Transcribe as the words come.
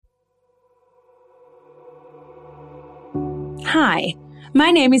Hi, my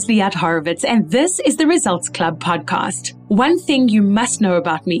name is Liat Horowitz, and this is the Results Club podcast. One thing you must know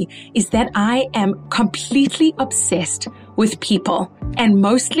about me is that I am completely obsessed with people, and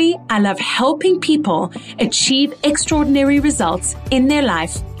mostly I love helping people achieve extraordinary results in their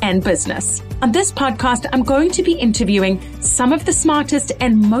life and business. On this podcast, I'm going to be interviewing some of the smartest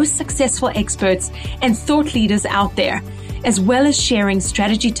and most successful experts and thought leaders out there, as well as sharing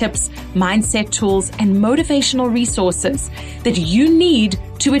strategy tips, mindset tools, and motivational resources that you need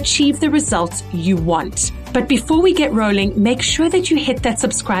to achieve the results you want. But before we get rolling, make sure that you hit that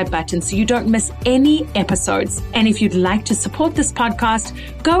subscribe button so you don't miss any episodes. And if you'd like to support this podcast,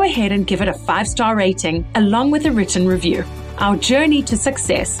 go ahead and give it a 5-star rating along with a written review. Our journey to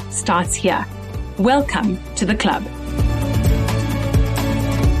success starts here. Welcome to the club.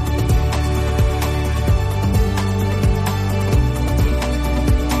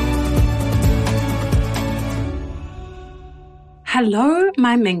 Hello,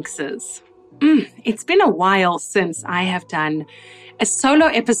 my minxes. It's been a while since I have done a solo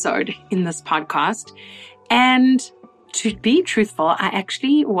episode in this podcast. And to be truthful, I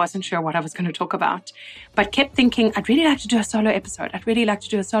actually wasn't sure what I was going to talk about, but kept thinking, I'd really like to do a solo episode.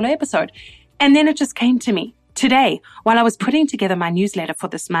 And then it just came to me today while I was putting together my newsletter for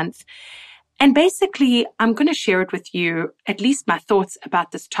this month. And basically, I'm going to share it with you, at least my thoughts about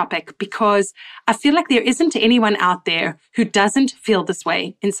this topic, because I feel like there isn't anyone out there who doesn't feel this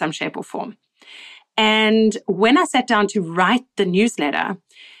way in some shape or form. And when I sat down to write the newsletter,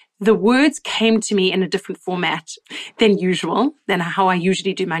 the words came to me in a different format than usual, than how I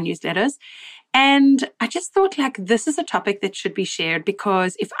usually do my newsletters. And I just thought, this is a topic that should be shared,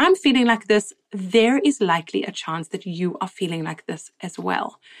 because if I'm feeling like this, there is likely a chance that you are feeling like this as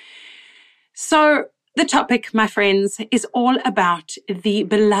well. So the topic, my friends, is all about the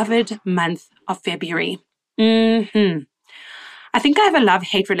beloved month of February. I think I have a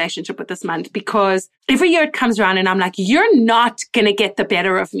love-hate relationship with this month, because every year it comes around and I'm like, you're not going to get the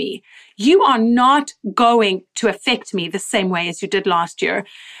better of me. You are not going to affect me the same way as you did last year.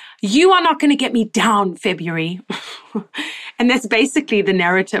 You are not going to get me down, February. And that's basically the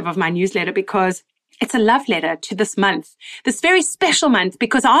narrative of my newsletter, because it's a love letter to this month, this very special month,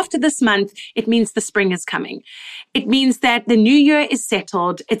 because after this month, it means the spring is coming. It means that the new year is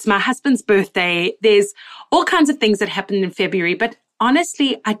settled. It's my husband's birthday. There's all kinds of things that happen in February. But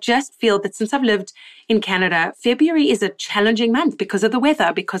honestly, I just feel that since I've lived in Canada, February is a challenging month because of the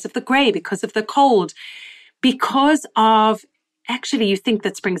weather, because of the gray, because of the cold, because of, actually, you think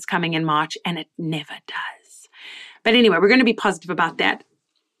that spring's coming in March and it never does. But anyway, we're going to be positive about that.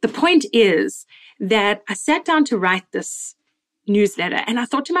 The point is that I sat down to write this newsletter and I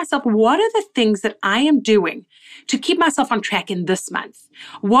thought to myself, what are the things that I am doing to keep myself on track in this month?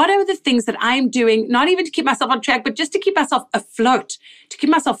 What are the things that I am doing, not even to keep myself on track, but just to keep myself afloat, to keep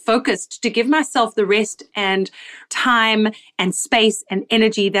myself focused, to give myself the rest and time and space and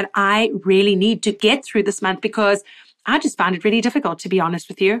energy that I really need to get through this month, because I just found it really difficult, to be honest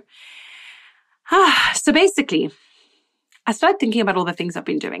with you. So basically, I started thinking about all the things I've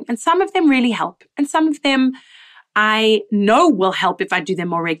been doing, and some of them really help, and some of them I know will help if I do them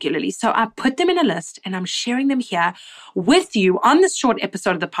more regularly. So I put them in a list and I'm sharing them here with you on this short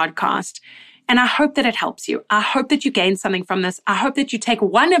episode of the podcast. And I hope that it helps you. I hope that you gain something from this. I hope that you take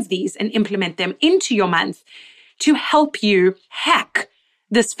one of these and implement them into your month to help you hack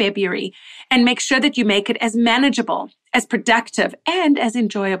this February and make sure that you make it as manageable, as productive, and as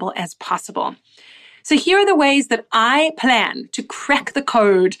enjoyable as possible. So here are the ways that I plan to crack the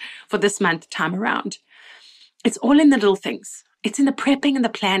code for this month time around. It's all in the little things. It's in the prepping and the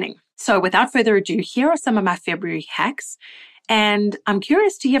planning. So without further ado, here are some of my February hacks. And I'm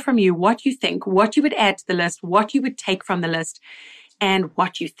curious to hear from you what you think, what you would add to the list, what you would take from the list, and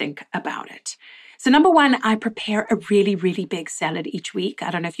what you think about it. So number one, I prepare a really, really big salad each week.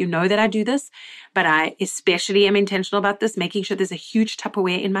 I don't know if you know that I do this, but I especially am intentional about this, making sure there's a huge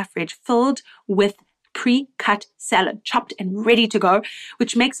Tupperware in my fridge filled with pre-cut salad, chopped and ready to go,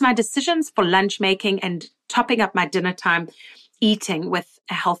 which makes my decisions for lunch making and topping up my dinner time eating with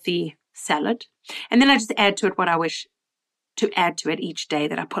a healthy salad. And then I just add to it what I wish to add to it each day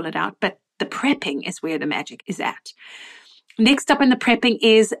that I pull it out. But the prepping is where the magic is at. Next up in the prepping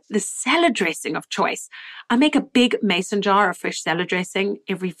is the salad dressing of choice. I make a big mason jar of fresh salad dressing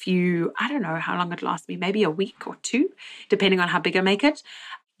every I don't know how long it lasts me, maybe a week or two, depending on how big I make it.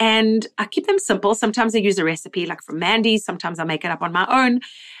 And I keep them simple. Sometimes I use a recipe like from Mandy's. Sometimes I make it up on my own.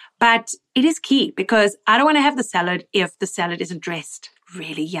 But it is key because I don't want to have the salad if the salad isn't dressed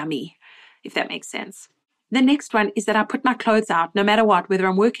really yummy, if that makes sense. The next one is that I put my clothes out no matter what, whether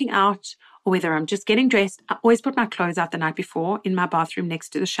I'm working out or whether I'm just getting dressed, I always put my clothes out the night before in my bathroom next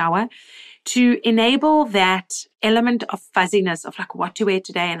to the shower to enable that element of fuzziness of like, what to wear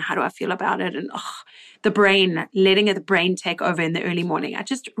today and how do I feel about it? And the brain, letting the brain take over in the early morning. I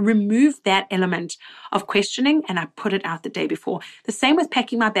just remove that element of questioning and I put it out the day before. The same with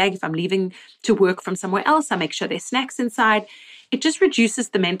packing my bag. If I'm leaving to work from somewhere else, I make sure there's snacks inside. It just reduces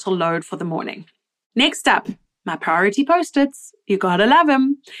the mental load for the morning. Next up, my priority Post-its. You gotta love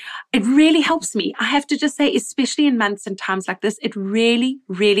them. It really helps me. I have to just say, especially in months and times like this, it really,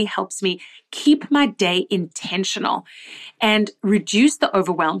 really helps me keep my day intentional and reduce the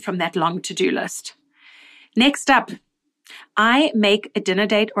overwhelm from that long to-do list. Next up, I make a dinner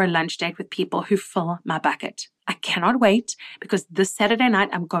date or a lunch date with people who fill my bucket. I cannot wait because this Saturday night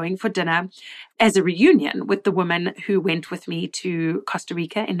I'm going for dinner as a reunion with the woman who went with me to Costa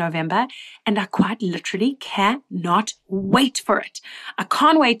Rica in November. And I quite literally cannot wait for it. I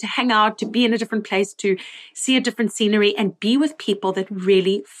can't wait to hang out, to be in a different place, to see a different scenery and be with people that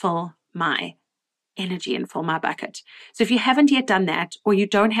really fill my energy and fill my bucket. So if you haven't yet done that, or you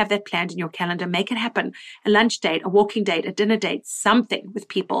don't have that planned in your calendar, make it happen. A lunch date, a walking date, a dinner date, something with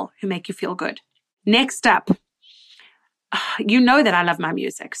people who make you feel good. Next up, you know that I love my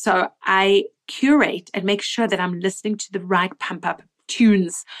music. So I curate and make sure that I'm listening to the right pump up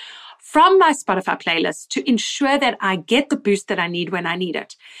tunes from my Spotify playlist to ensure that I get the boost that I need when I need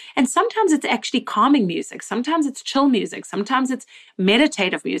it. And sometimes it's actually calming music. Sometimes it's chill music. Sometimes it's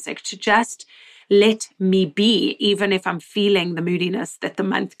meditative music to just let me be, even if I'm feeling the moodiness that the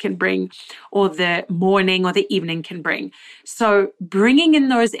month can bring or the morning or the evening can bring. So bringing in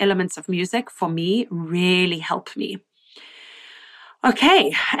those elements of music for me really help me.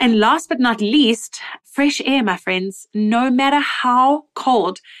 Okay, and last but not least, fresh air, my friends. No matter how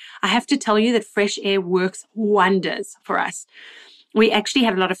cold, I have to tell you that fresh air works wonders for us. We actually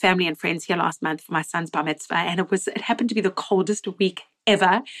had a lot of family and friends here last month for my son's bar mitzvah, and it happened to be the coldest week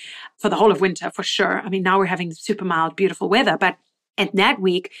ever for the whole of winter, for sure. I mean, now we're having super mild, beautiful weather, but at that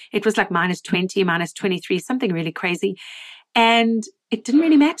week, it was like -20, -23, something really crazy. And it didn't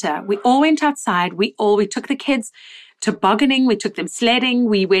really matter. We all went outside. We took the kids tobogganing, we took them sledding,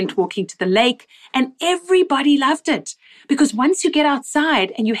 we went walking to the lake, and everybody loved it. Because once you get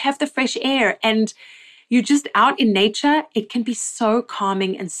outside and you have the fresh air and you're just out in nature, it can be so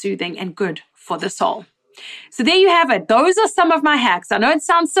calming and soothing and good for the soul. So there you have it. Those are some of my hacks. I know it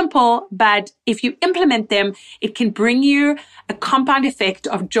sounds simple, but if you implement them, it can bring you a compound effect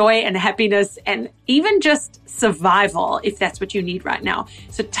of joy and happiness and even just survival if that's what you need right now.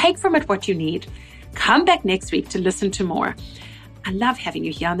 So take from it what you need. Come back next week to listen to more. I love having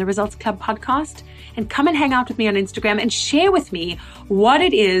you here on the Results Club podcast, and come and hang out with me on Instagram and share with me what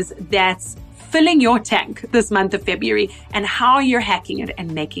it is that's filling your tank this month of February and how you're hacking it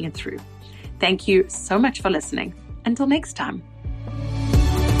and making it through. Thank you so much for listening. Until next time.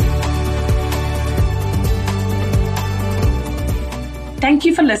 Thank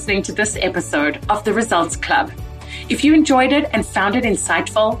you for listening to this episode of the Results Club. If you enjoyed it and found it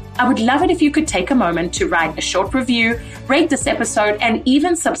insightful, I would love it if you could take a moment to write a short review, rate this episode, and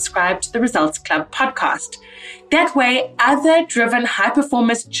even subscribe to the Results Club podcast. That way, other driven high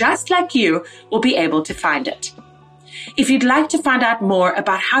performers just like you will be able to find it. If you'd like to find out more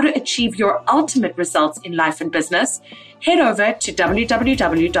about how to achieve your ultimate results in life and business, head over to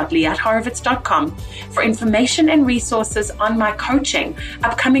www.liathorowitz.com for information and resources on my coaching,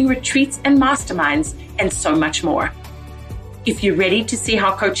 upcoming retreats and masterminds, and so much more. If you're ready to see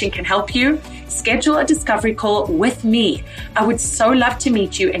how coaching can help you, schedule a discovery call with me. I would so love to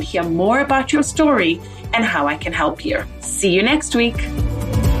meet you and hear more about your story and how I can help you. See you next week.